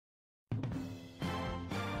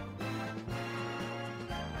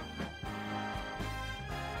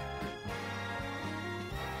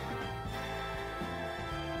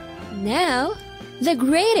Now, the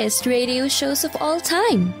greatest radio shows of all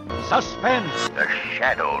time. Suspense. The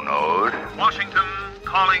Shadow Node. Washington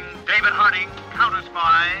calling David Harding,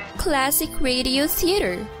 counter-spy. Classic radio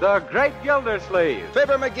theater. The Great Gildersleeve.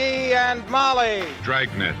 Fibber McGee and Molly.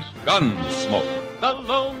 Dragnet. Gunsmoke. The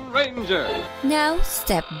Lone Ranger. Now,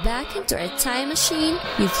 step back into a time machine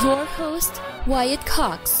with your host, Wyatt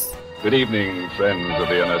Cox. Good evening, friends of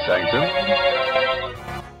the Inner Sanctum.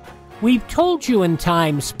 We've told you in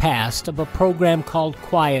times past of a program called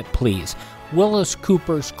Quiet Please, Willis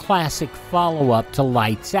Cooper's classic follow-up to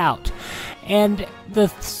Lights Out. And the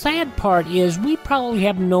sad part is we probably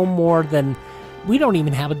have no more than, we don't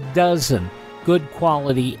even have a dozen good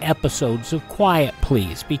quality episodes of Quiet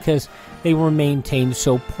Please because they were maintained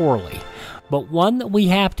so poorly. But one that we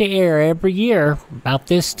have to air every year about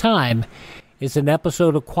this time is an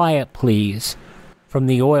episode of Quiet Please from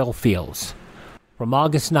the oil fields. From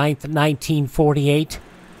August 9th, 1948,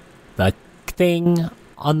 The Thing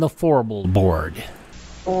on the Fourble Board.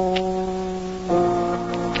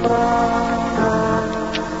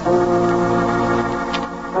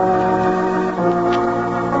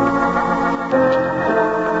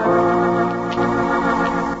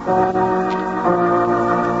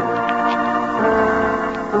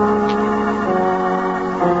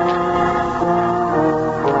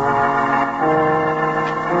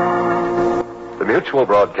 Mutual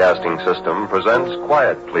Broadcasting System presents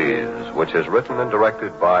Quiet Please, which is written and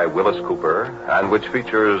directed by Willis Cooper and which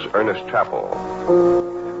features Ernest Chappell.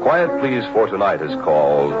 Quiet Please for tonight is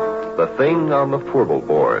called The Thing on the Fourble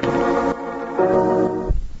Board.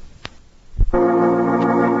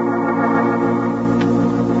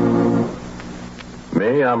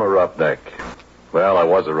 Me, I'm a roughneck. Well, I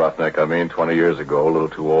was a roughneck, 20 years ago. A little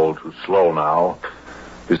too old, too slow now.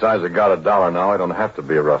 Besides, I got $1 now. I don't have to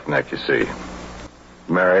be a roughneck, you see.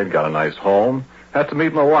 Married, got a nice home. Had to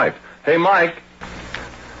meet my wife. Hey, Mike.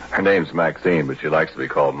 Her name's Maxine, but she likes to be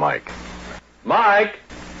called Mike. Mike!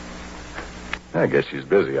 I guess she's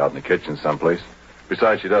busy out in the kitchen someplace.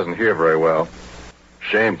 Besides, she doesn't hear very well.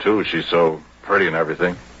 Shame, too. She's so pretty and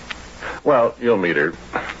everything. Well, you'll meet her.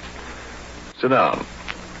 Sit down.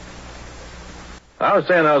 I was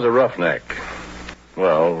saying I was a roughneck.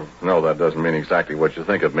 Well, no, that doesn't mean exactly what you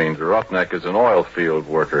think it means. A roughneck is an oil field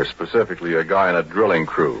worker, specifically a guy in a drilling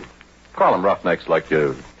crew. Call them roughnecks like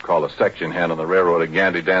you call a section hand on the railroad a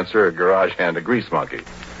gandy dancer or a garage hand a grease monkey.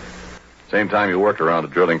 Same time you work around a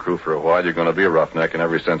drilling crew for a while, you're going to be a roughneck in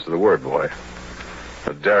every sense of the word, boy.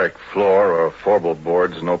 A derrick floor or a Fourble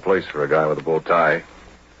board is no place for a guy with a bow tie.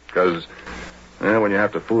 Because when you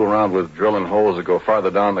have to fool around with drilling holes that go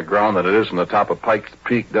farther down the ground than it is from the top of Pike's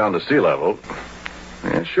Peak down to sea level...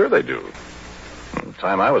 Yeah, sure they do. The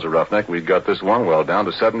time I was a roughneck, we'd got this one well down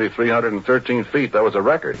to 7,313 feet. That was a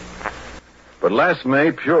record. But last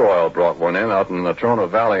May, Pure Oil brought one in out in the Natrona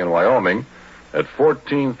Valley in Wyoming at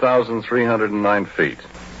 14,309 feet.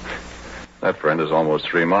 That, friend, is almost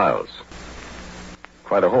 3 miles.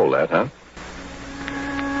 Quite a hole, that, huh?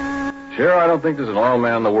 Sure, I don't think there's an oil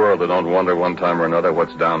man in the world that don't wonder one time or another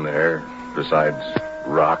what's down there, besides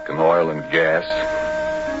rock and oil and gas.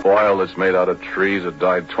 Oil that's made out of trees that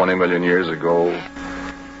died 20 million years ago.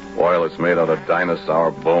 Oil that's made out of dinosaur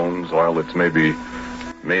bones. Oil that's maybe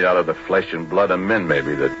made out of the flesh and blood of men,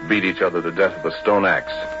 maybe, that beat each other to death with a stone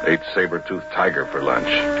axe, ate saber-toothed tiger for lunch.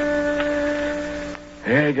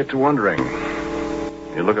 Yeah, you get to wondering.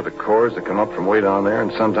 You look at the cores that come up from way down there,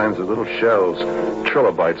 and sometimes the little shells,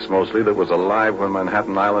 trilobites mostly, that was alive when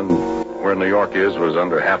Manhattan Island, where New York is, was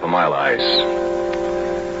under half a mile of ice.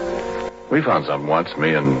 We found something once,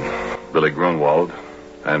 me and Billy Grunwald,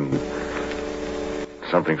 and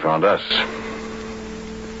something found us.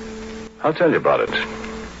 I'll tell you about it.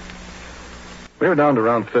 We were down to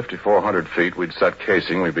around 5,400 feet. We'd set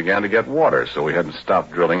casing. We began to get water, so we had to stop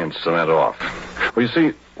drilling and cement off. Well, you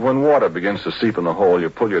see, when water begins to seep in the hole, you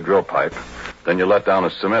pull your drill pipe, then you let down a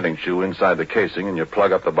cementing shoe inside the casing, and you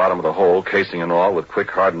plug up the bottom of the hole, casing and all, with quick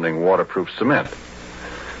hardening waterproof cement.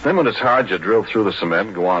 Then when it's hard, you drill through the cement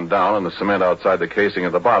and go on down, and the cement outside the casing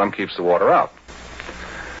at the bottom keeps the water out.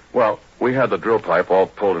 Well, we had the drill pipe all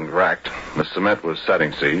pulled and racked. The cement was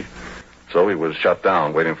setting, see, so we was shut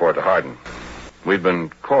down, waiting for it to harden. We'd been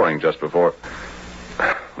coring just before...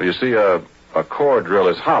 Well, you see, a core drill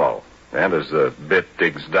is hollow, and as the bit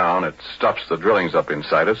digs down, it stuffs the drillings up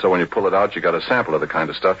inside it, so when you pull it out, you got a sample of the kind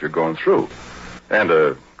of stuff you're going through. And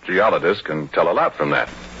a geologist can tell a lot from that.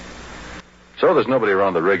 So there's nobody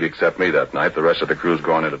around the rig except me that night. The rest of the crew's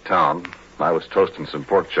going into town. I was toasting some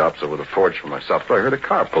pork chops over the forge for myself, so I heard a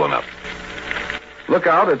car pulling up. Look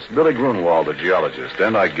out, it's Billy Grunwald, the geologist,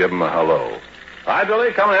 and I give him a hello. Hi,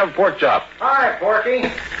 Billy. Come and have a pork chop. Hi,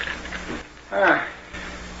 Porky.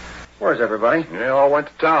 Where's everybody? They all went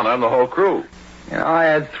to town. I'm the whole crew. I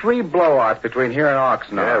had 3 blowouts between here and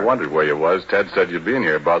Oxnard. Yeah, I wondered where you was. Ted said you'd be in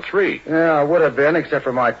here about 3. Yeah, I would have been, except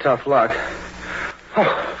for my tough luck.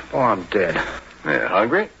 Oh, I'm dead. Yeah,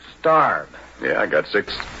 hungry? Starved. Yeah, I got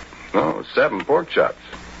 7 pork chops.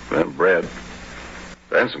 And bread.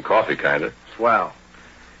 And some coffee, kind of. Swell.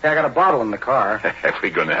 Hey, I got a bottle in the car. We're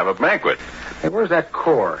going to have a banquet. Hey, where's that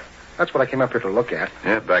core? That's what I came up here to look at.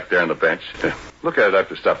 Yeah, back there on the bench. Look at it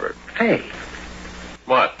after supper. Hey,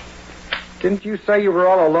 What? didn't you say you were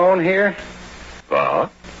all alone here? Uh-huh.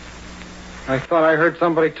 I thought I heard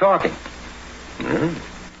somebody talking. I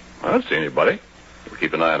don't see anybody. We'll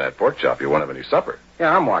keep an eye on that pork chop. You won't have any supper.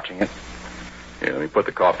 Yeah, I'm watching it. Here, let me put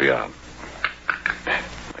the coffee on.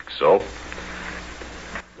 Like so.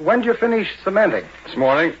 When'd you finish cementing? This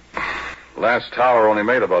morning, last tower only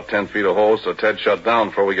made about 10 feet of hole, so Ted shut down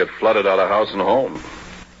before we get flooded out of house and home.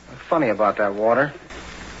 Funny about that water.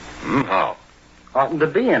 How? Oughtn't to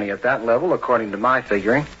be any at that level, according to my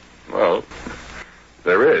figuring. Well,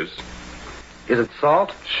 there is. Is it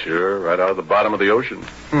salt? Sure, right out of the bottom of the ocean.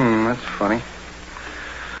 That's funny.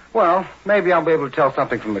 Well, maybe I'll be able to tell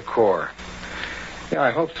something from the core. Yeah,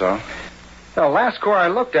 I hope so. The last core I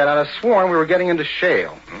looked at, I'd have sworn we were getting into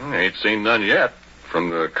shale. Ain't seen none yet from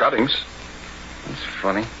the cuttings. That's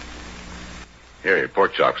funny. Here, your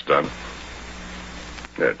pork chop's done.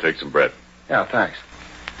 There, take some bread. Yeah, thanks.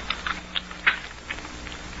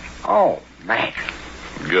 Oh, man.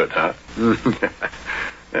 Good, huh?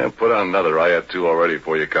 Yeah, put on another. I had 2 already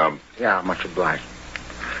before you come. Yeah, much obliged.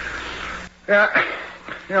 Yeah,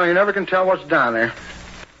 you never can tell what's down there.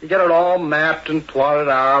 You get it all mapped and plotted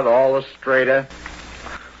out, all the strata.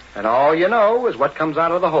 And all you know is what comes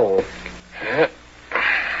out of the hole. Yeah,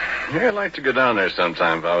 I'd like to go down there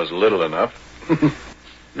sometime if I was little enough.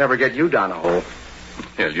 Never get you down a hole.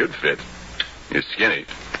 Yeah, you'd fit. You're skinny.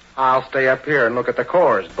 I'll stay up here and look at the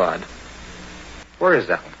cores, Bud. Where is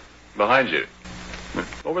that one? Behind you.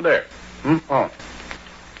 Over there. Oh.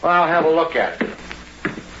 Well, I'll have a look at it.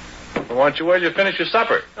 Well, why don't you wait till you finish your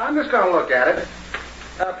supper? I'm just going to look at it.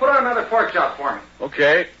 Put on another pork chop for me.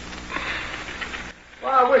 Okay.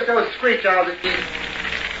 Well, I wish those screech owls would keep...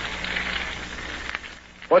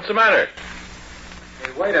 What's the matter?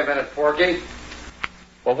 Hey, wait a minute, Porky.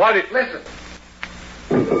 Well, why did... Listen.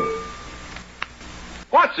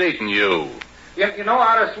 What's eating you? You know,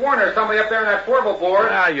 I'd have sworn there's somebody up there in that Fourble Board.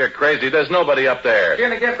 Ah, you're crazy. There's nobody up there.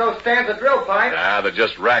 Skin against those stands of drill pipe. Ah, they're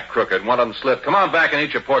just rack crooked. One of them slipped. Come on back and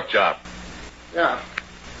eat your pork chop. Yeah.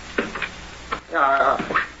 Yeah,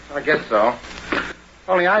 I guess so.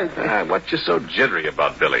 Only What you so jittery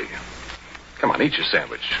about, Billy? Come on, eat your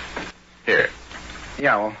sandwich. Here.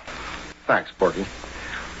 Yeah, well, thanks, Porky.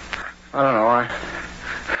 I don't know.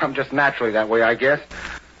 I'm just naturally that way, I guess.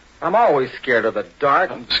 I'm always scared of the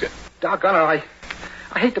dark. I'm scared. Doggone it,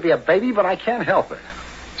 I hate to be a baby, but I can't help it.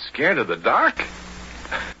 Scared of the dark?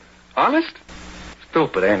 Honest?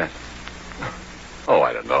 Stupid, ain't it? Oh,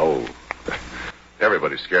 I don't know.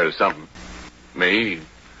 Everybody's scared of something. Me.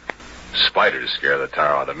 Spiders scare the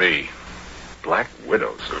tar out of me. Black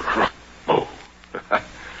widows. Oh.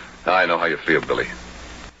 I know how you feel, Billy.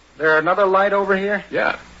 There another light over here?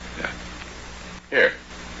 Yeah. Here.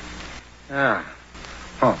 Ah.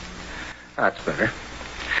 Huh. That's better.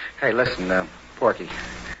 Hey, listen, Porky.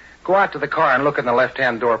 Go out to the car and look in the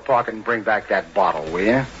left-hand door pocket and bring back that bottle, will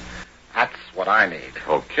you? That's what I need.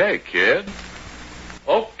 Okay, kid.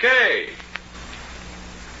 Okay.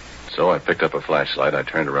 So I picked up a flashlight. I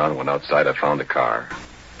turned around and went outside. I found the car.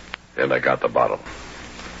 And I got the bottle.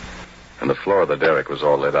 And the floor of the derrick was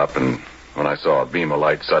all lit up, and when I saw a beam of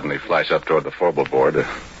light suddenly flash up toward the Fourble Board,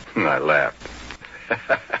 I laughed.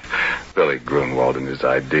 Billy Grunwald and his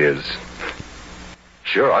ideas.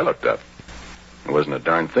 Sure, I looked up. There wasn't a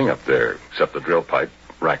darn thing up there except the drill pipe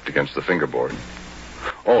racked against the fingerboard.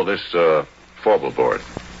 Oh, this Fourble Board.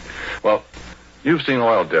 Well, you've seen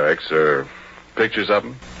oil derricks or pictures of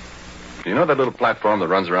them. You know that little platform that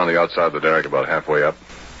runs around the outside of the derrick about halfway up?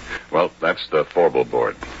 Well, that's the Fourble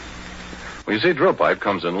Board. Well, you see, drill pipe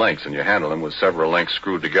comes in lengths, and you handle them with several lengths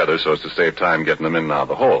screwed together so as to save time getting them in and out of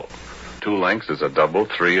the hole. 2 lengths is a double,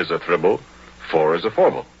 3 is a triple, 4 is a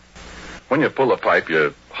Fourble. When you pull a pipe,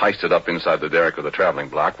 you heist it up inside the derrick with a traveling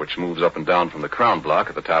block, which moves up and down from the crown block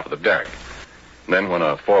at the top of the derrick. Then when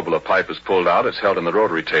a Fourble of pipe is pulled out, it's held in the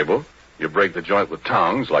rotary table. You break the joint with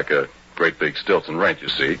tongs, like a great big Stilton wrench, you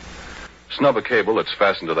see. Snub a cable that's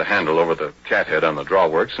fastened to the handle over the cathead on the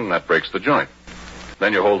drawworks, and that breaks the joint.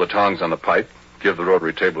 Then you hold the tongs on the pipe, give the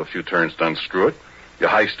rotary table a few turns to unscrew it. You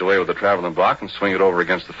heist away with the traveling block and swing it over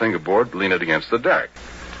against the fingerboard, lean it against the derrick.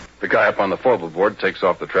 The guy up on the Fourble Board takes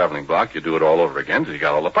off the traveling block. You do it all over again till you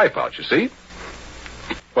got all the pipe out, you see?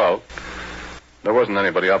 Well, there wasn't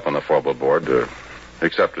anybody up on the Fourble Board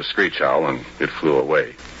except a screech owl, and it flew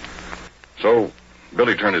away. So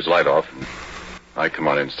Billy turned his light off, and I come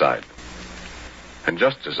on inside. And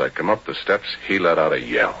just as I come up the steps, he let out a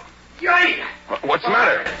yell. Yay! What's the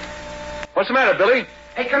matter? What's the matter, Billy?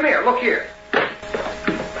 Hey, come here. Look here.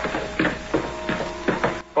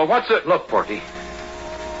 Well, what's it? Look, Porky.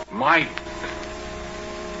 My...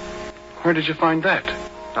 Where did you find that?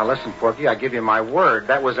 Now, listen, Porky, I give you my word.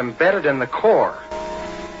 That was embedded in the core.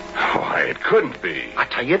 Why, it couldn't be. I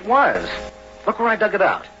tell you it was. Look where I dug it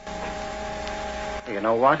out. You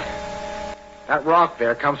know what? That rock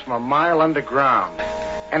there comes from a mile underground.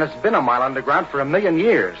 And it's been a mile underground for 1,000,000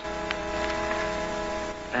 years.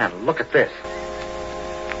 And look at this.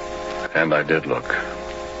 And I did look.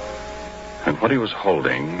 And what he was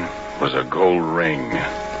holding was a gold ring.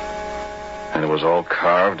 And it was all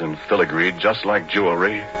carved and filigreed just like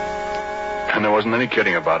jewelry. And there wasn't any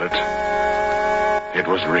kidding about it. It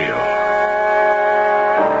was real.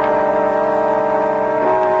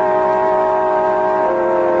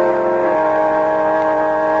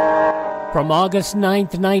 From August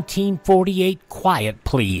 9th, 1948, Quiet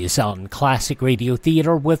Please on Classic Radio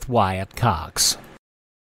Theater with Wyatt Cox.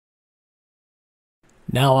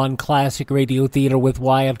 Now on Classic Radio Theater with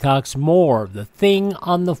Wyatt Cox, more of The Thing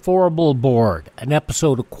on the Fourble Board, an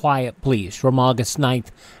episode of Quiet Please from August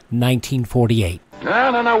 9th, 1948.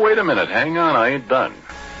 No, wait a minute. Hang on, I ain't done.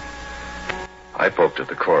 I poked at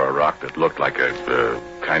the core of rock that looked like a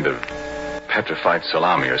kind of petrified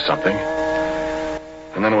salami or something.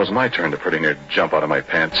 And then it was my turn to pretty near jump out of my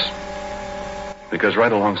pants. Because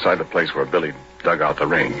right alongside the place where Billy dug out the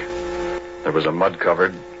ring, there was a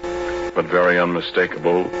mud-covered but very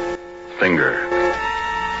unmistakable finger.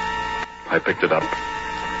 I picked it up,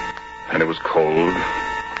 and it was cold,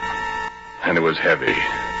 and it was heavy,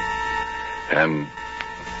 and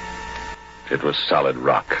it was solid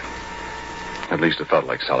rock. At least it felt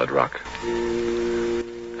like solid rock.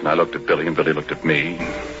 And I looked at Billy, and Billy looked at me.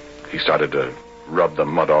 He started to rub the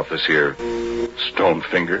mud off this here stone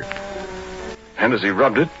finger. And as he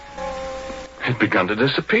rubbed it, it begun to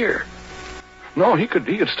disappear. No, he could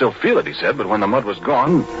still feel it, he said, but when the mud was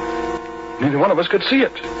gone, neither one of us could see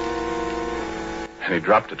it. And he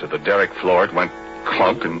dropped it to the derrick floor. It went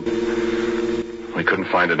clunk, and we couldn't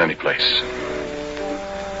find it anyplace.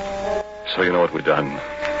 So you know what we done?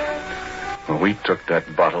 Well, we took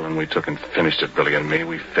that bottle and we took and finished it, Billy and me.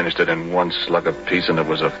 We finished it in one slug apiece, and it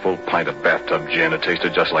was a full pint of bathtub gin. It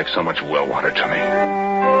tasted just like so much well water to me.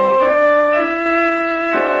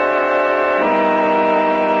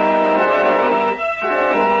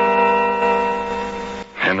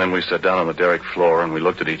 And then we sat down on the derrick floor and we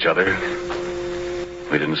looked at each other.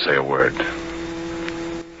 We didn't say a word.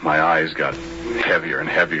 My eyes got heavier and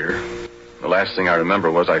heavier. The last thing I remember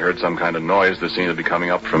was I heard some kind of noise that seemed to be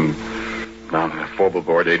coming up from down the Fourble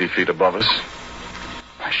Board 80 feet above us.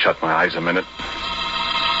 I shut my eyes a minute.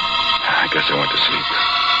 I guess I went to sleep.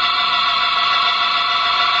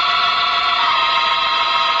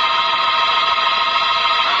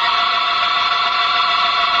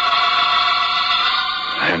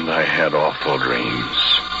 And I had awful dreams.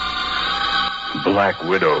 Black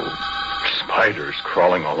widow, spiders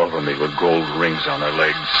crawling all over me with gold rings on their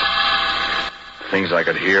legs. Things I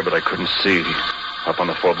could hear but I couldn't see up on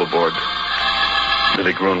the Fourble Board.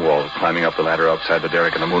 Billy Grunwald climbing up the ladder outside the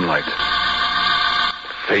derrick in the moonlight.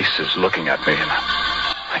 Faces looking at me, and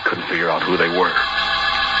I couldn't figure out who they were.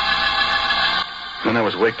 Then I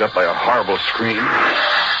was waked up by a horrible scream.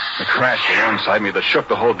 A crash alongside me that shook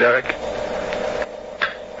the whole derrick.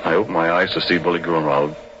 I opened my eyes to see Billy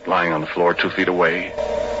Grunwald lying on the floor 2 feet away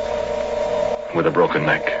with a broken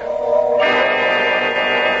neck.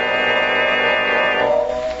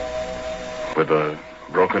 With a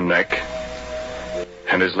broken neck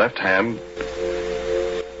and his left hand,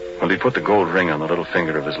 well, he put the gold ring on the little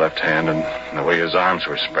finger of his left hand, and the way his arms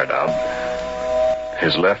were spread out,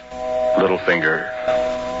 his left little finger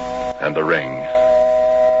and the ring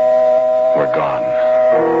were gone.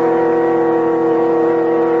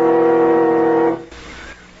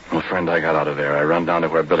 Well, friend, I got out of there. I run down to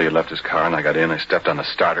where Billy had left his car, and I got in. I stepped on the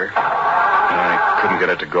starter, and I couldn't get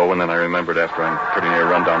it to go, and then I remembered after I pretty near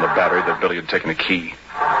run down the battery that Billy had taken the key.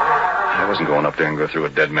 I wasn't going up there and go through a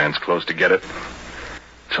dead man's clothes to get it.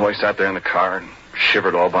 So I sat there in the car and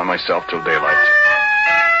shivered all by myself till daylight.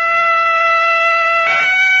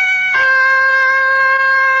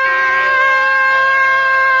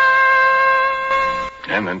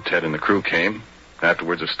 And then Ted and the crew came,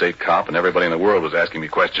 Afterwards, a state cop and everybody in the world was asking me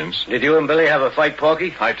questions. Did you and Billy have a fight,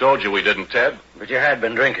 Porky? I told you we didn't, Ted. But you had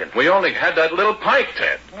been drinking. We only had that little pint,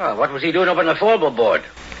 Ted. Well, what was he doing up on the Fourble Board?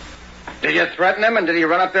 Did you threaten him, and did he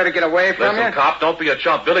run up there to get away from Listen, you? cop, don't be a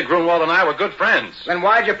chump. Billy Grunwald and I were good friends. Then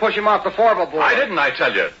why'd you push him off the Fourble Board? I didn't, I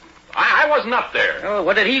tell you. I wasn't up there. Oh,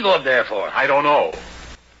 what did he go up there for? I don't know.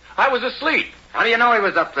 I was asleep. How do you know he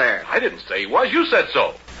was up there? I didn't say he was. You said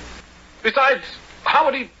so. Besides, how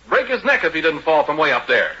would he break his neck if he didn't fall from way up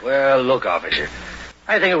there? Well, look, officer.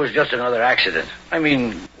 I think it was just another accident. I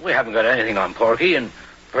mean, we haven't got anything on Porky, and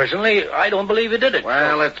personally, I don't believe he did it.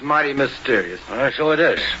 Well, it's mighty mysterious. So it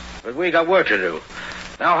is. But we got work to do.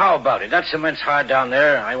 Now, how about it? That cement's hard down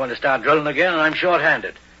there. I want to start drilling again, and I'm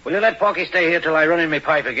short-handed. Will you let Porky stay here till I run in my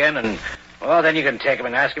pipe again, and... well, then you can take him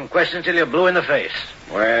and ask him questions till you're blue in the face.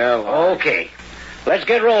 Well, okay. Let's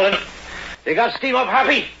get rolling. You got steam up,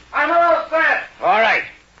 Happy? I'm all set. All right.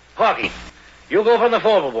 Porky, you go from the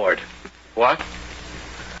Fourble Board. What?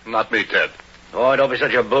 Not me, Ted. Oh, don't be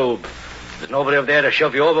such a boob. There's nobody up there to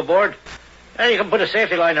shove you overboard. And you can put a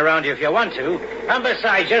safety line around you if you want to. And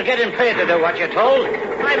besides, you're getting paid to do what you're told.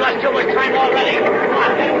 I've lost too much time already. Come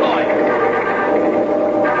on, get going.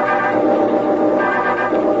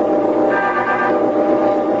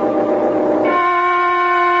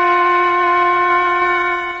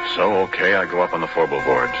 So, okay, I go up on the Fourble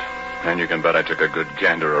Board. And you can bet I took a good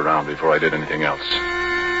gander around before I did anything else.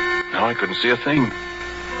 Now I couldn't see a thing.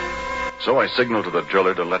 So I signaled to the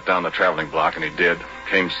driller to let down the traveling block, and he did.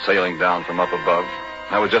 Came sailing down from up above.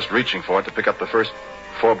 I was just reaching for it to pick up the first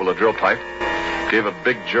Fourble drill pipe. Gave a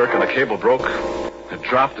big jerk, and the cable broke. It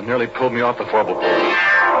dropped and nearly pulled me off the Fourble Board.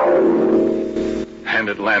 And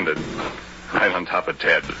it landed right on top of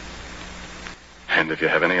Ted. And if you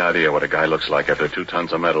have any idea what a guy looks like after 2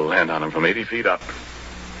 tons of metal land on him from 80 feet up,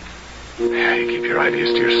 yeah, you keep your ideas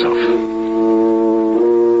to yourself.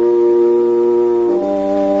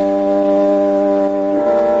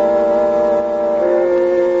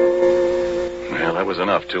 Well, that was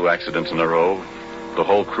enough. 2 accidents in a row. The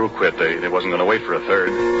whole crew quit. They wasn't going to wait for a third.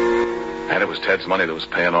 And it was Ted's money that was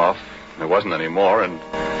paying off. There wasn't any more, and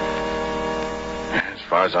as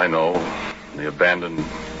far as I know, the abandoned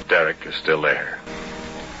derrick is still there.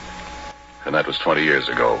 And that was 20 years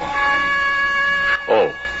ago.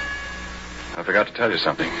 Oh, I forgot to tell you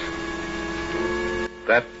something.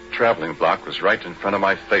 That traveling block was right in front of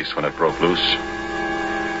my face when it broke loose.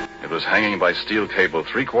 It was hanging by steel cable,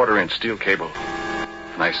 3/4-inch steel cable.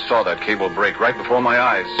 And I saw that cable break right before my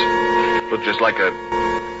eyes. It looked just like a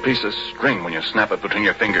piece of string when you snap it between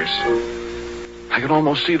your fingers. I could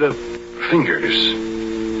almost see the fingers.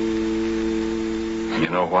 You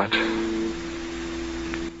know what?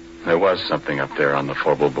 There was something up there on the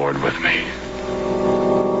Fourble Board with me.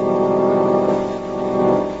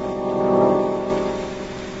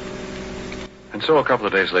 And so a couple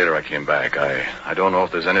of days later I came back. I don't know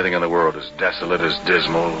if there's anything in the world as desolate, as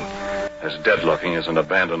dismal, as dead-looking as an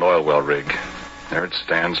abandoned oil well rig. There it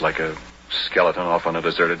stands like a skeleton off on a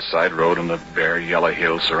deserted side road and the bare yellow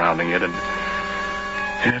hills surrounding it, and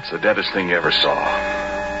it's the deadest thing you ever saw.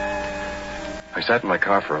 I sat in my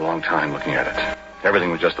car for a long time looking at it.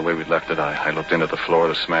 Everything was just the way we'd left it. I looked in at the floor.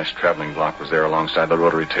 The smashed traveling block was there alongside the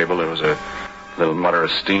rotary table. There was a little mutter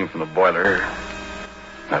of steam from the boiler.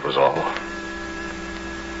 That was all.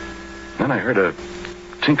 Then I heard a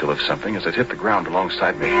tinkle of something as it hit the ground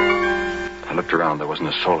alongside me. I looked around. There wasn't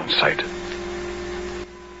a soul in sight.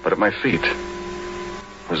 But at my feet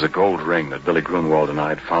was the gold ring that Billy Grunwald and I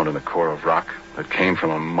had found in the core of rock that came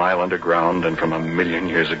from a mile underground and from 1,000,000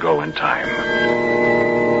 years ago in time.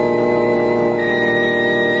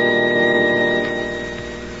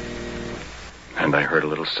 And I heard a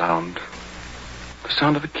little sound. The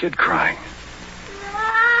sound of a kid crying.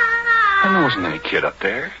 And there wasn't any kid up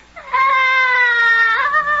there.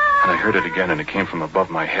 And I heard it again, and it came from above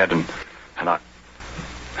my head, and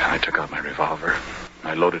I took out my revolver.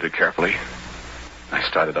 I loaded it carefully. I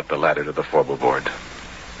started up the ladder to the Fourble Board.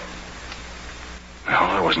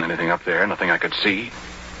 No, there wasn't anything up there, nothing I could see.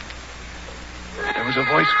 There was a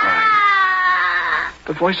voice crying.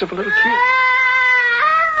 The voice of a little kid.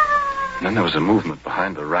 And then there was a movement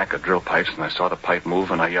behind the rack of drill pipes, and I saw the pipe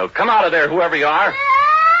move, and I yelled, "Come out of there, whoever you are!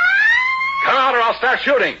 Come out or I'll start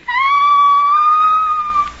shooting!"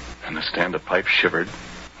 And the stand-up pipe shivered,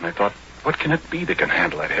 and I thought, what can it be that can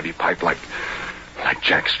handle that heavy pipe like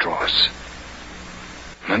jack straws?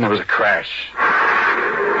 And then there was a crash.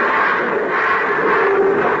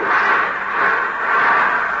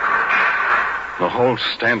 The whole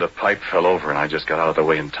stand-up pipe fell over, and I just got out of the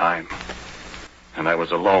way in time. And I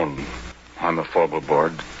was alone on the Fourble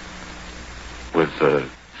Board with the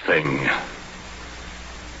thing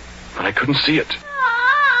but I couldn't see it.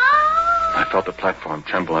 I felt the platform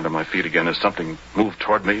tremble under my feet again as something moved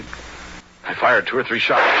toward me. I fired 2 or 3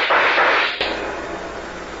 shots.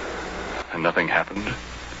 And nothing happened.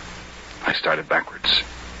 I started backwards.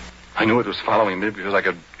 I knew it was following me because I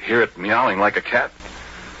could hear it meowing like a cat.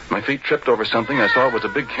 My feet tripped over something. I saw it was a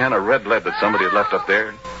big can of red lead that somebody had left up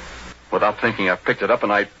there. Without thinking, I picked it up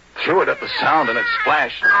and I threw it at the sound and it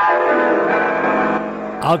splashed.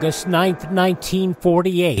 August 9th,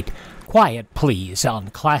 1948. Quiet, Please, on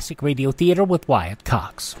Classic Radio Theater with Wyatt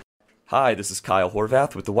Cox. Hi, this is Kyle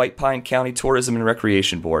Horvath with the White Pine County Tourism and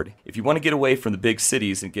Recreation Board. If you want to get away from the big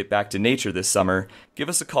cities and get back to nature this summer, give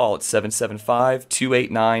us a call at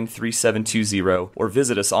 775-289-3720 or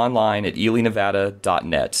visit us online at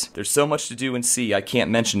elinevada.net. There's so much to do and see I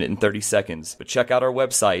can't mention it in 30 seconds, but check out our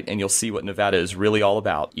website and you'll see what Nevada is really all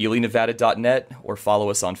about. elinevada.net or follow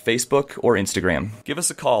us on Facebook or Instagram. Give us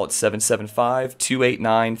a call at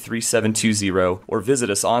 775-289-3720 or visit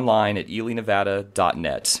us online at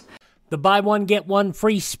elinevada.net. The buy one, get one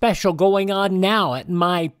free special going on now at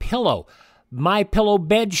MyPillow. MyPillow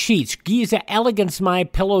bed sheets, Giza Elegance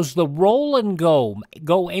MyPillows, the roll and go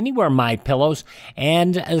anywhere MyPillows,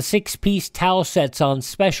 and 6-piece towel sets on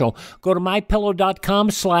special. Go to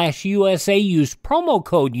mypillow.com/USA, use promo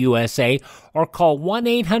code USA, or call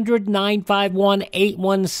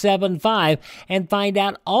 1-800-951-8175 and find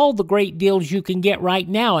out all the great deals you can get right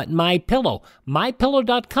now at MyPillow.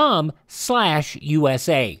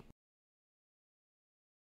 mypillow.com/USA.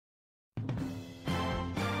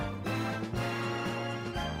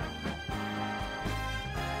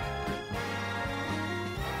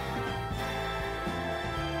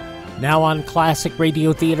 Now on Classic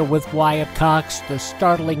Radio Theater with Wyatt Cox, the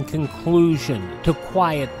startling conclusion to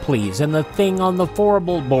Quiet Please and the Thing on the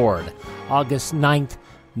Fourble Board, August 9th,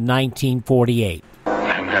 1948.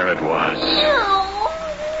 And there it was.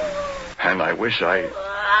 And I wish the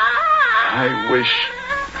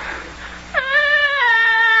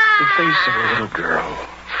face of a little girl,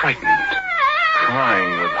 frightened,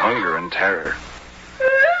 crying with hunger and terror.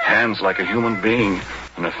 Hands like a human being,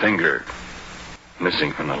 and a finger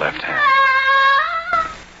missing from the left hand.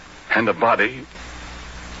 And the body.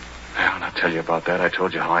 Well, I'll tell you about that. I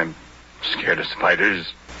told you how I'm scared of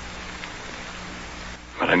spiders.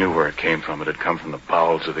 But I knew where it came from. It had come from the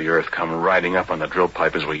bowels of the earth, come riding up on the drill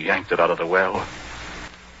pipe as we yanked it out of the well.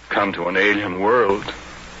 Come to an alien world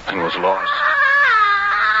and was lost.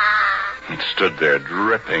 It stood there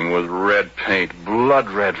dripping with red paint,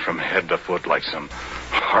 blood red from head to foot like some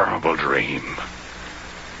horrible dream.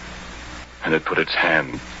 And it put its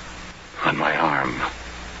hand on my arm.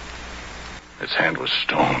 Its hand was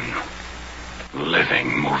stone.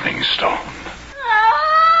 Living, moving stone.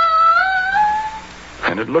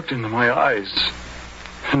 And it looked into my eyes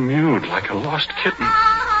and mewed like a lost kitten.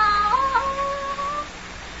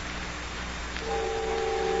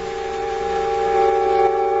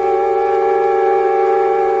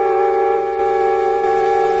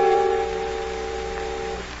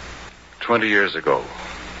 "20 years ago,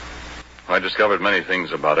 I discovered many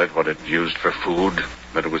things about it, what it used for food,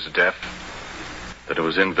 that it was deaf, that it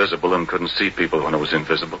was invisible and couldn't see people when it was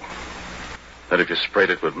invisible, that if you sprayed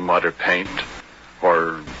it with mud or paint,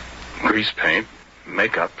 or grease paint,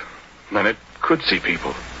 makeup, then it could see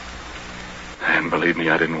people. And believe me,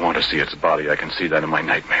 I didn't want to see its body. I can see that in my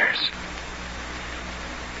nightmares.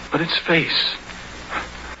 But its face,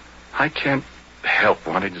 I can't help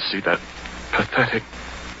wanting to see that pathetic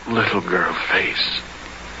little girl face.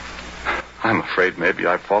 I'm afraid maybe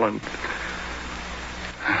I've fallen.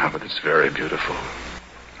 But it's very beautiful.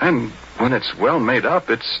 And when it's well made up,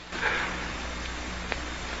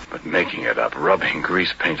 But making it up, rubbing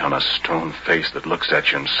grease paint on a stone face that looks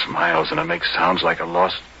at you and smiles, and it makes sounds like a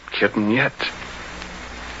lost kitten yet.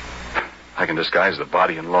 I can disguise the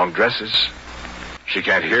body in long dresses. She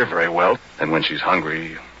can't hear very well, and when she's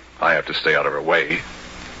hungry, I have to stay out of her way.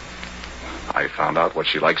 I found out what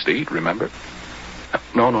she likes to eat, remember?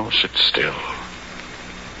 No, sit still.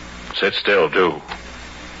 Sit still, do.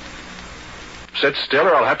 Sit still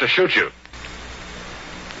or I'll have to shoot you.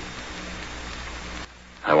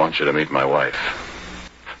 I want you to meet my wife.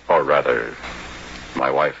 Or rather,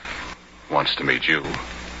 my wife wants to meet you.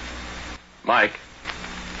 Mike.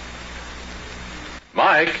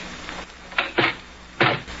 Mike.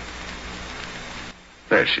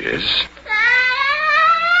 There she is.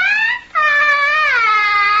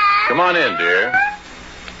 Come on in, dear.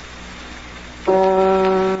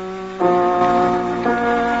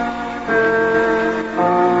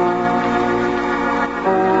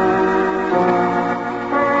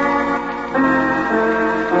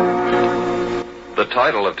 The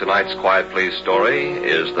title of tonight's Quiet Please story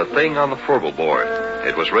is The Thing on the Fourble Board.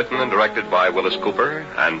 It was written and directed by Willis Cooper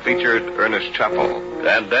and featured Ernest Chappell.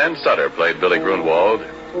 And Dan Sutter played Billy Grunwald.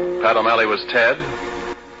 Pat O'Malley was Ted.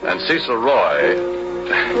 And Cecil Roy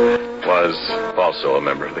was also a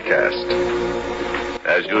member of the cast.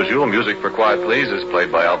 As usual, music for Quiet Please is played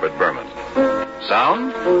by Albert Berman.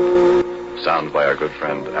 Sound by our good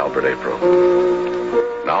friend Albert April.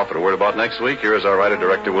 Now, for a word about next week, here is our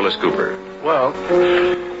writer-director, Willis Cooper. Well,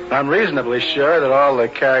 I'm reasonably sure that all the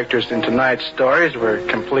characters in tonight's stories were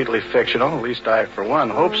completely fictional. At least I, for one,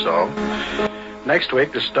 hope so. Next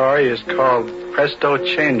week, the story is called Presto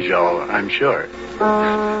Changeo, I'm sure.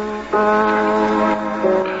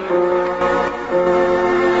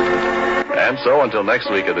 And so, until next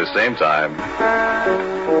week at the same time,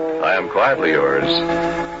 I am quietly yours,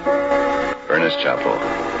 Ernest Chappell.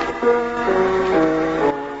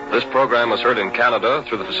 This program was heard in Canada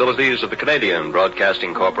through the facilities of the Canadian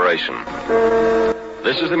Broadcasting Corporation.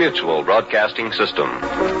 This is the Mutual Broadcasting System.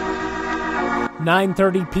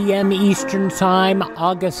 9:30 p.m. Eastern Time,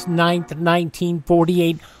 August 9th,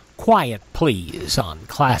 1948. Quiet Please on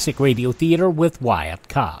Classic Radio Theater with Wyatt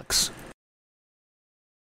Cox.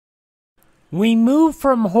 We move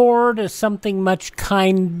from horror to something much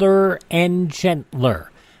kinder and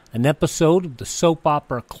gentler. An episode of the soap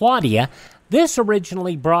opera Claudia. This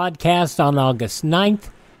originally broadcast on August 9th,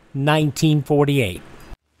 1948.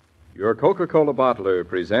 Your Coca-Cola bottler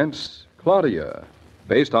presents Claudia,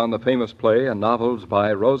 based on the famous play and novels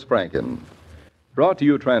by Rose Franken. Brought to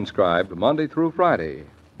you transcribed Monday through Friday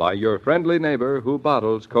by your friendly neighbor who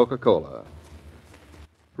bottles Coca-Cola.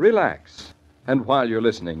 Relax, and while you're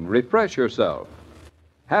listening, refresh yourself.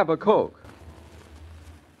 Have a Coke.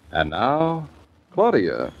 And now,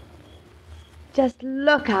 Claudia. Just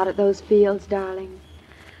look out at those fields, darling.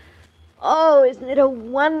 Oh, isn't it a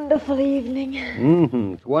wonderful evening?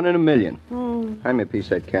 Mm-hmm. It's one in a million. Hand me a piece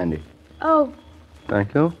of that candy. Oh.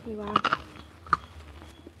 Thank you. You are.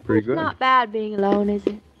 Pretty good. It's not bad being alone, is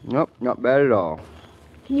it? Nope, not bad at all.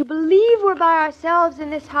 Can you believe we're by ourselves in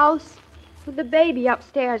this house? With the baby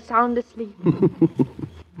upstairs sound asleep.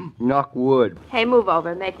 Knock wood. Hey, move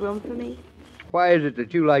over and make room for me. Why is it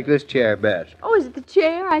that you like this chair best? Oh, is it the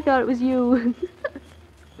chair? I thought it was you.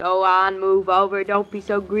 Go on, move over. Don't be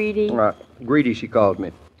so greedy. Greedy, she called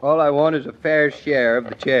me. All I want is a fair share of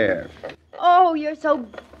the chair. Oh, you're so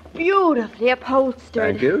beautifully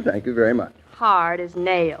upholstered. Thank you very much. Hard as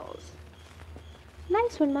nails.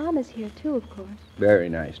 Nice when Mama's here, too, of course. Very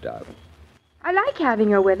nice, darling. I like having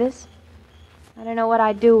her with us. I don't know what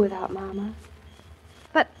I'd do without Mama.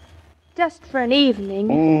 But just for an evening.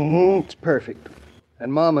 Mm-hmm. It's perfect.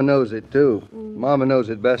 And Mama knows it, too. Mama knows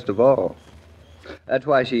it best of all. That's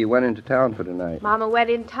why she went into town for tonight. Mama went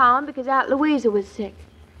in town because Aunt Louisa was sick.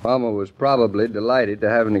 Mama was probably delighted to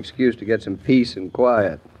have an excuse to get some peace and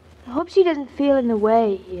quiet. I hope she doesn't feel in the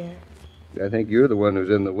way here. I think you're the one who's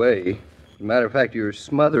in the way. As a matter of fact, you're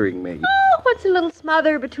smothering me. Oh, what's a little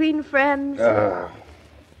smother between friends?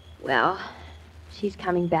 Well, she's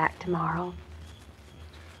coming back tomorrow.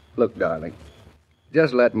 Look, darling,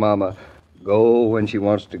 just let Mama go when she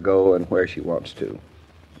wants to go and where she wants to.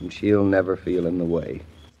 And she'll never feel in the way.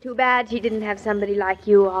 It's too bad she didn't have somebody like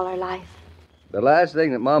you all her life. The last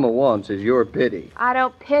thing that Mama wants is your pity. I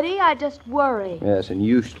don't pity, I just worry. Yes, and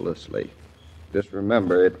uselessly. Just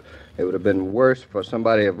remember, it would have been worse for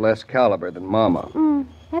somebody of less caliber than Mama.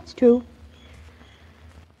 That's true.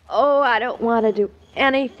 Oh, I don't want to do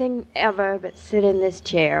anything ever but sit in this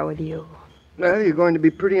chair with you. Well, you're going to be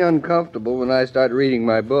pretty uncomfortable when I start reading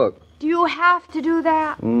my book. Do you have to do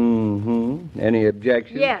that? Mm-hmm. Any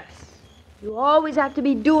objections? Yes. You always have to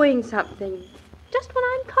be doing something. Just when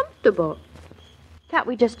I'm comfortable. Can't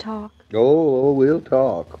we just talk? Oh, we'll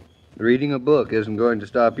talk. Reading a book isn't going to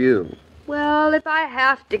stop you. Well, if I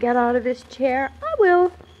have to get out of this chair, I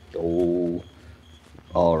will. Oh,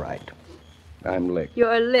 all right. I'm licked.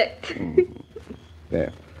 You're licked.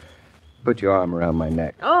 There. Put your arm around my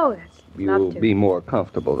neck. Oh, that's You'll be more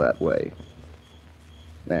comfortable that way.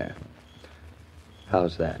 There.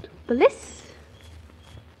 How's that? Bliss.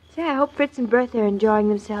 Say, I hope Fritz and Bertha are enjoying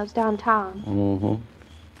themselves downtown. Mm-hmm.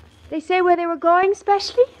 They say where they were going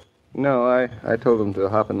specially? No, I told them to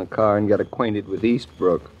hop in the car and get acquainted with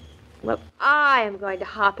Eastbrook. Well, I am going to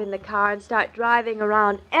hop in the car and start driving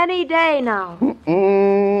around any day now.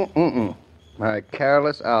 My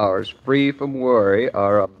careless hours, free from worry,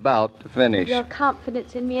 are about to finish. Your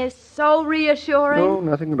confidence in me is so reassuring. No,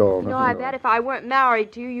 nothing at all. No, I bet if I weren't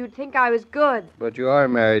married to you, you'd think I was good. But you are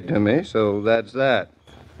married to me, so that's that.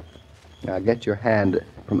 Now get your hand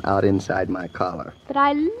from out inside my collar. But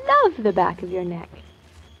I love the back of your neck.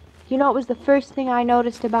 You know what was the first thing I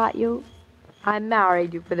noticed about you? I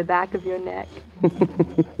married you for the back of your neck.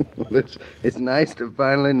 It's nice to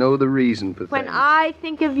finally know the reason for When things. I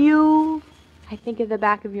think of you, I think of the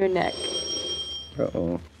back of your neck.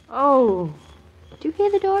 Uh-oh. Oh, did you hear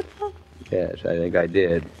the doorbell? Yes, I think I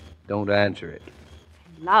did. Don't answer it.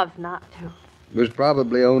 I'd love not to. It was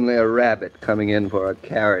probably only a rabbit coming in for a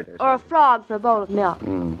carrot or something. Or a frog for a bowl of milk.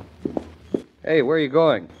 Hey, where are you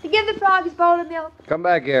going? To give the frog his bowl of milk. Come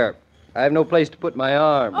back here. I have no place to put my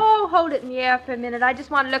arm. Oh, hold it in the air for a minute. I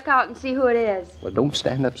just want to look out and see who it is. Well, don't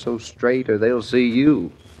stand up so straight or they'll see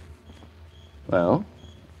you. Well,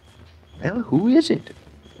 who is it?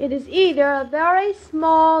 It is either a very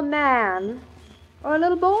small man or a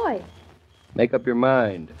little boy. Make up your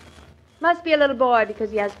mind. Must be a little boy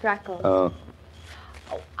because he has freckles. Oh.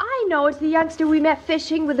 Oh, I know. It's the youngster we met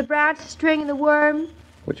fishing with the branch, the string, and the worm.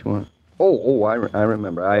 Which one? I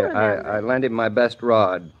remember. I lent him my best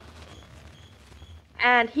rod.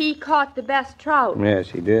 And he caught the best trout. Yes,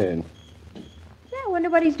 he did. Yeah, I wonder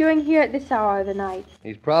what he's doing here at this hour of the night.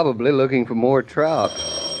 He's probably looking for more trout.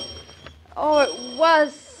 Oh, it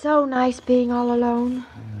was so nice being all alone.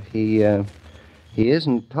 He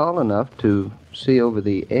isn't tall enough to see over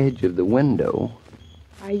the edge of the window.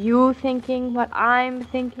 Are you thinking what I'm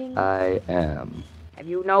thinking? I am. Have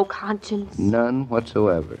you no conscience? None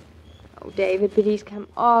whatsoever. Oh, David, but he's come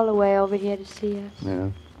all the way over here to see us. Yeah.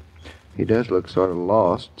 He does look sort of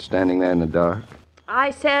lost, standing there in the dark.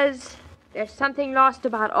 I says, there's something lost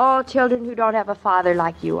about all children who don't have a father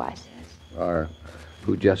like you, I says. Or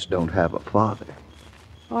who just don't have a father.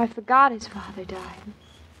 Oh, I forgot his father died.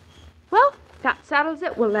 Well, if that settles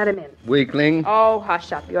it, we'll let him in. Weakling. Oh,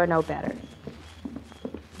 hush up. You're no better.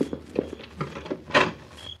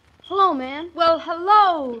 Hello, man. Well,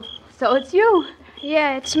 hello. So it's you.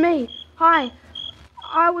 Yeah, it's me. Hi.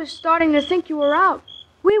 I was starting to think you were out.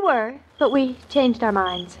 We were, but we changed our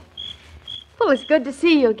minds. Well, it's good to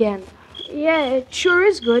see you again. Yeah, it sure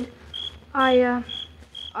is good. I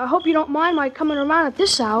hope you don't mind my coming around at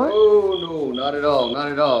this hour. Oh, no, not at all,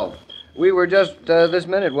 not at all. We were just this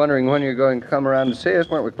minute wondering when you're going to come around to see us,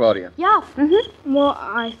 weren't we, Claudia? Yeah, Well,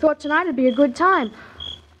 I thought tonight would be a good time.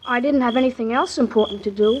 I didn't have anything else important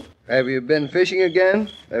to do. Have you been fishing again?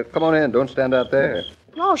 Come on in, don't stand out there.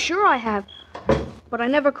 Oh, sure I have. But I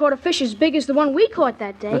never caught a fish as big as the one we caught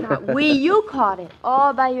that day. Not we, you caught it,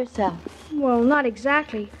 all by yourself. Well, not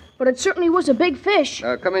exactly. But it certainly was a big fish.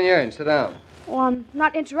 Come in here and sit down. Oh, I'm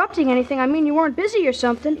not interrupting anything. I mean, you weren't busy or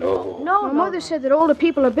something. No. My mother said that older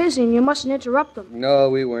people are busy and you mustn't interrupt them. No,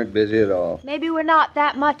 we weren't busy at all. Maybe we're not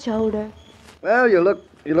that much older. Well, you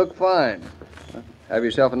look fine. Have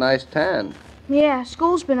yourself a nice tan. Yeah,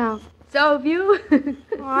 school's been out. So have you?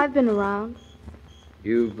 Oh, I've been around.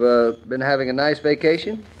 You've been having a nice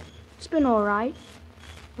vacation? It's been all right.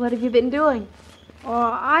 What have you been doing?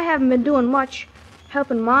 Oh, I haven't been doing much.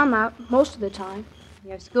 Helping Mom out most of the time.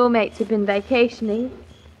 Your schoolmates have been vacationing.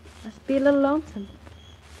 Must be a little lonesome.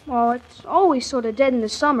 Oh, it's always sort of dead in the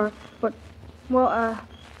summer, but, well,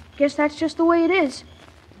 guess that's just the way it is.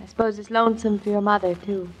 I suppose it's lonesome for your mother,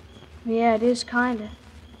 too. Yeah, it is, kinda.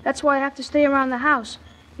 That's why I have to stay around the house.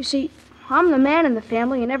 You see, I'm the man in the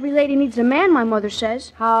family, and every lady needs a man, my mother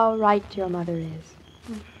says. How right your mother is.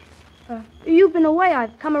 You've been away.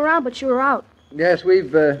 I've come around, but you were out. Yes, we've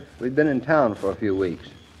been in town for a few weeks.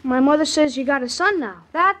 My mother says you got a son now.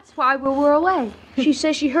 That's why we were away. She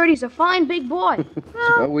says she heard he's a fine big boy.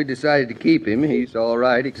 Well, we decided to keep him. He's all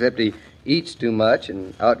right, except he eats too much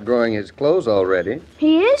and outgrowing his clothes already.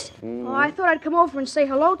 He is? Oh, I thought I'd come over and say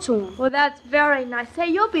hello to him. Well, that's very nice. Say,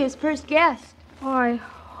 you'll be his first guest. Oh, I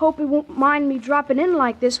hope he won't mind me dropping in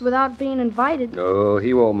like this without being invited. No,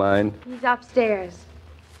 he won't mind. He's upstairs.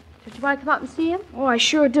 Don't you want to come up and see him? Oh, I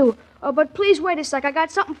sure do. But please wait a sec. I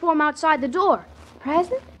got something for him outside the door.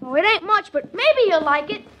 Present? Oh, it ain't much, but maybe you'll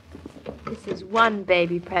like it. This is one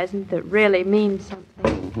baby present that really means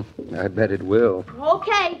something. I bet it will.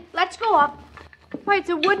 Okay, let's go up. Why, it's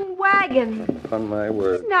a wooden wagon. On my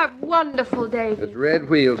word. Isn't that wonderful, David? It's red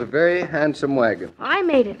wheels, a very handsome wagon. I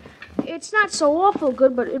made it. It's not so awful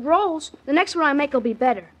good, but it rolls. The next one I make will be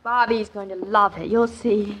better. Bobby's going to love it. You'll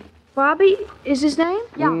see. Bobby is his name?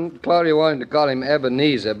 Yeah. Claudia wanted to call him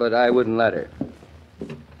Ebenezer, but I wouldn't let her.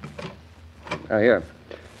 Now, here.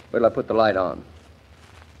 Wait till I put the light on.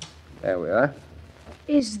 There we are.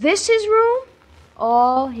 Is this his room?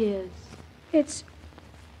 All his. It's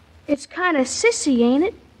kind of sissy, ain't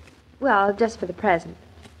it? Well, just for the present.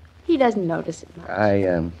 He doesn't notice it much.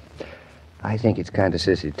 I think it's kind of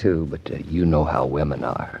sissy, too, but you know how women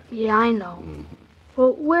are. Yeah, I know.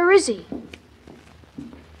 Well, where is he?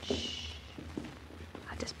 Shh.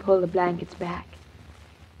 I'll just pull the blankets back.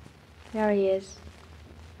 There he is.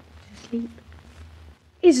 Asleep.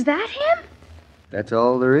 Is that him? That's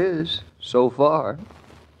all there is, so far.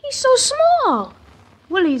 He's so small.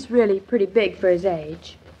 Well, he's really pretty big for his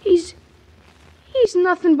age. He's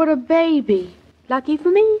nothing but a baby. Lucky for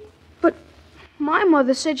me. But my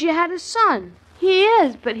mother said you had a son. He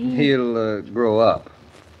is, but He'll grow up.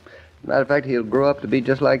 Matter of fact, he'll grow up to be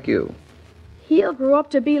just like you. He'll grow up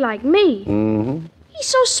to be like me. Mm-hmm. He's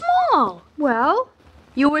so small. Well,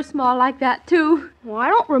 you were small like that, too. Well, I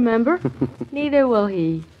don't remember. Neither will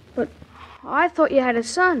he. But I thought you had a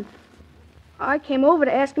son. I came over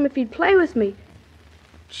to ask him if he'd play with me.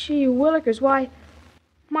 Gee willikers, why,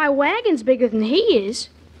 my wagon's bigger than he is.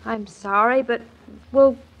 I'm sorry, but,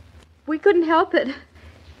 well, we couldn't help it.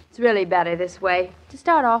 It's really better this way, to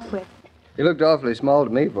start off with. He looked awfully small to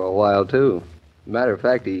me for a while, too. Matter of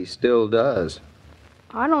fact, he still does.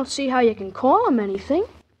 I don't see how you can call him anything.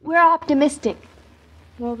 We're optimistic.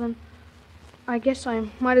 Well, then, I guess I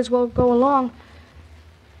might as well go along.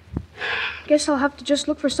 Guess I'll have to just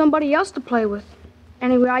look for somebody else to play with.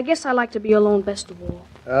 Anyway, I guess I like to be alone best of all.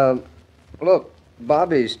 Look,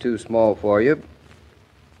 Bobby's too small for you.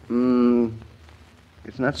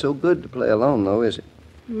 It's not so good to play alone, though, is it?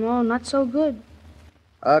 No, not so good.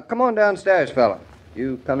 Come on downstairs, fella.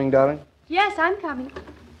 You coming, darling? Yes, I'm coming.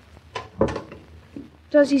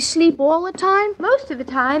 Does he sleep all the time? Most of the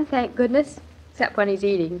time, thank goodness. Except when he's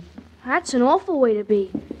eating. That's an awful way to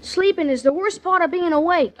be. Sleeping is the worst part of being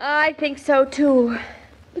awake. I think so, too.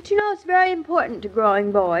 But you know, it's very important to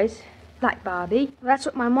growing boys. Like Bobby. That's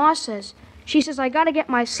what my ma says. She says I gotta get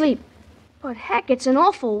my sleep. But heck, it's an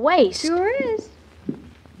awful waste. Sure is.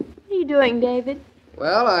 What are you doing, David?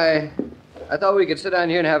 Well, I thought we could sit down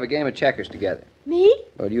here and have a game of checkers together. Me?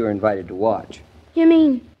 Well, you were invited to watch. You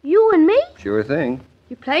mean you and me? Sure thing.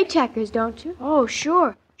 You play checkers, don't you? Oh,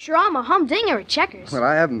 sure. Sure, I'm a humdinger at checkers. Well,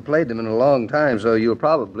 I haven't played them in a long time, so you'll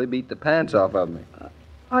probably beat the pants off of me.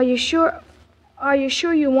 Are you sure? Are you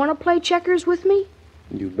sure you want to play checkers with me?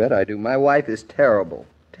 You bet I do. My wife is terrible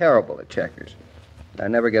at checkers. I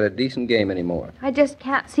never get a decent game anymore. I just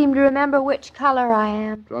can't seem to remember which color I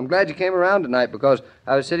am. So I'm glad you came around tonight, because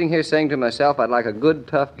I was sitting here saying to myself I'd like a good,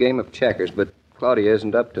 tough game of checkers, but Claudia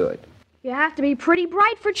isn't up to it. You have to be pretty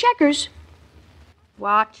bright for checkers.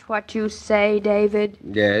 Watch what you say, David.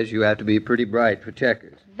 Yes, you have to be pretty bright for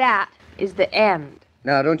checkers. That is the end.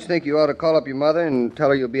 Now, don't you think you ought to call up your mother and tell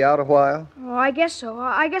her you'll be out a while? Oh, I guess so.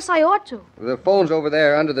 I guess I ought to. The phone's over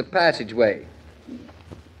there under the passageway.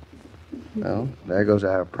 Well, there goes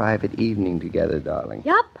our private evening together, darling.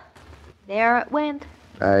 Yup. There it went.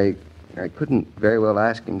 I couldn't very well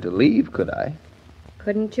ask him to leave, could I?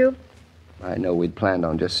 Couldn't you? I know we'd planned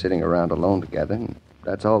on just sitting around alone together, and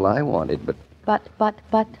that's all I wanted, but...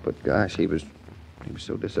 But gosh, he was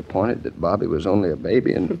so disappointed that Bobby was only a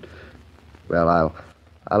baby, and... Well,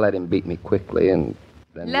 I'll let him beat me quickly, and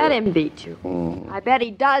then... Let him beat you. Mm. I bet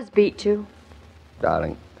he does beat you.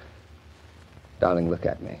 Darling, look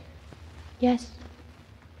at me. Yes?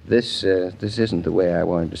 This isn't the way I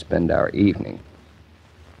wanted to spend our evening.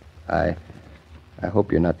 I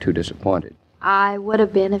hope you're not too disappointed. I would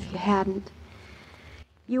have been if you hadn't.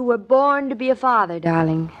 You were born to be a father,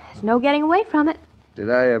 darling. There's no getting away from it. Did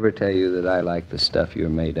I ever tell you that I like the stuff you're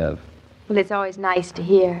made of? Well, it's always nice to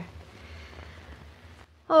hear.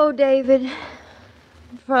 Oh, David,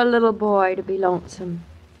 for a little boy to be lonesome.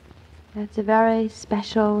 That's a very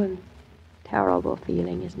special and terrible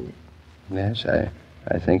feeling, isn't it? Yes,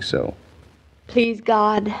 I think so. Please,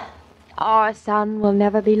 God, our son will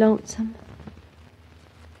never be lonesome.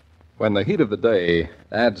 When the heat of the day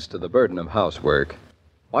adds to the burden of housework,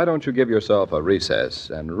 why don't you give yourself a recess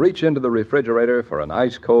and reach into the refrigerator for an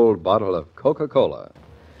ice-cold bottle of Coca-Cola?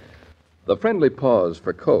 The friendly pause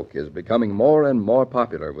for Coke is becoming more and more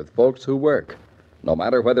popular with folks who work, no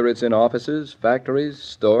matter whether it's in offices, factories,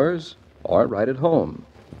 stores, or right at home.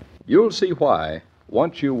 You'll see why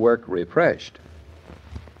once you work refreshed.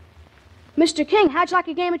 Mr. King, how'd you like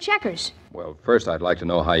a game of checkers? Well, first I'd like to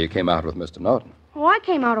know how you came out with Mr. Norton. Oh, I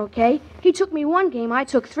came out okay. He took me one game, I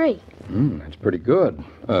took 3. That's pretty good.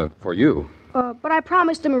 For you. But I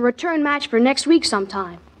promised him a return match for next week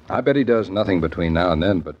sometime. I bet he does nothing between now and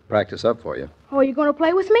then but practice up for you. Oh, are you going to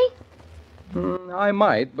play with me? I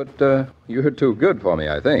might, but you're too good for me,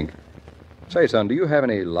 I think. Say, son, do you have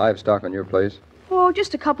any livestock on your place? Oh,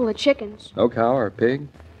 just a couple of chickens. No cow or pig?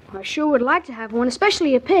 I sure would like to have one,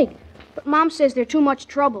 especially a pig. But Mom says they're too much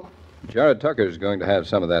trouble. Jared Tucker's going to have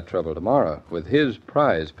some of that trouble tomorrow with his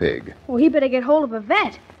prize pig. Well, he better get hold of a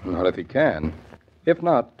vet. Well, if he can. If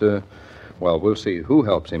not, well, we'll see who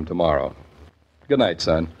helps him tomorrow. Good night,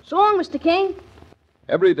 son. So long, Mr. King.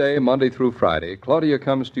 Every day, Monday through Friday, Claudia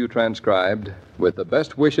comes to you transcribed with the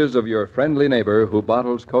best wishes of your friendly neighbor who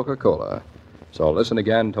bottles Coca-Cola. So listen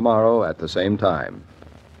again tomorrow at the same time.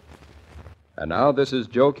 And now this is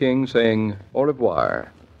Joe King saying au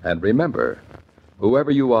revoir. And remember,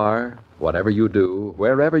 whoever you are, whatever you do,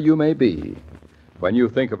 wherever you may be, when you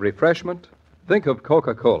think of refreshment, think of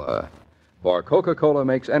Coca-Cola. For Coca-Cola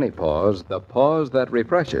makes any pause the pause that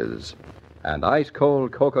refreshes. And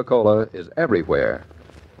ice-cold Coca-Cola is everywhere.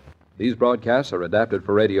 These broadcasts are adapted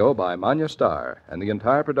for radio by Manya Starr, and the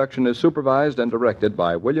entire production is supervised and directed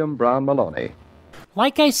by William Brown Maloney.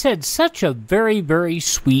 Like I said, such a very, very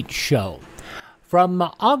sweet show. From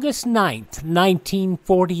August 9th,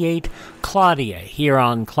 1948, Claudia, here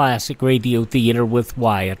on Classic Radio Theater with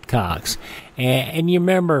Wyatt Cox. And you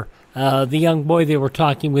remember, the young boy they were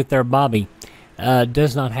talking with there, Bobby,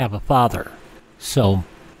 does not have a father. So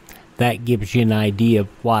that gives you an idea of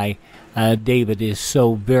why David is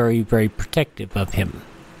so very, very protective of him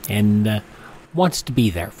and wants to be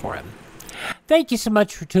there for him. Thank you so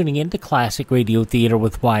much for tuning in to Classic Radio Theater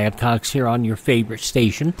with Wyatt Cox here on your favorite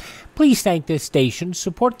station. Please thank this station,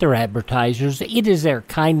 support their advertisers. It is their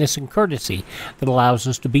kindness and courtesy that allows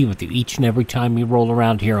us to be with you each and every time we roll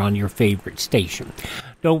around here on your favorite station.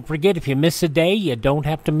 Don't forget, if you miss a day, you don't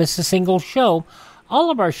have to miss a single show.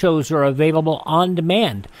 All of our shows are available on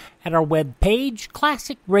demand at our webpage,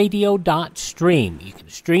 classicradio.stream. You can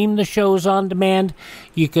stream the shows on demand.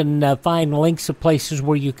 You can find links of places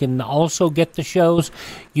where you can also get the shows.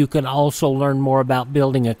 You can also learn more about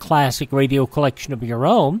building a classic radio collection of your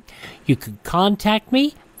own. You can contact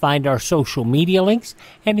me, find our social media links,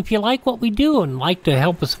 and if you like what we do and like to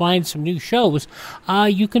help us find some new shows,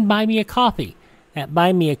 you can buy me a coffee. At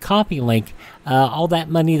Buy Me a Coffee link, all that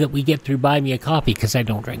money that we get through Buy Me a Coffee, because I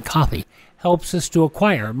don't drink coffee, helps us to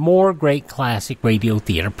acquire more great classic radio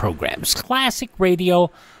theater programs.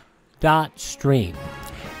 Classicradio.stream.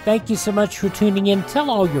 Thank you so much for tuning in.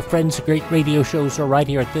 Tell all your friends the great radio shows are right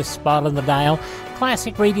here at this spot on the dial.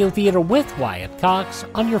 Classic Radio Theater with Wyatt Cox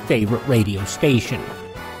on your favorite radio station.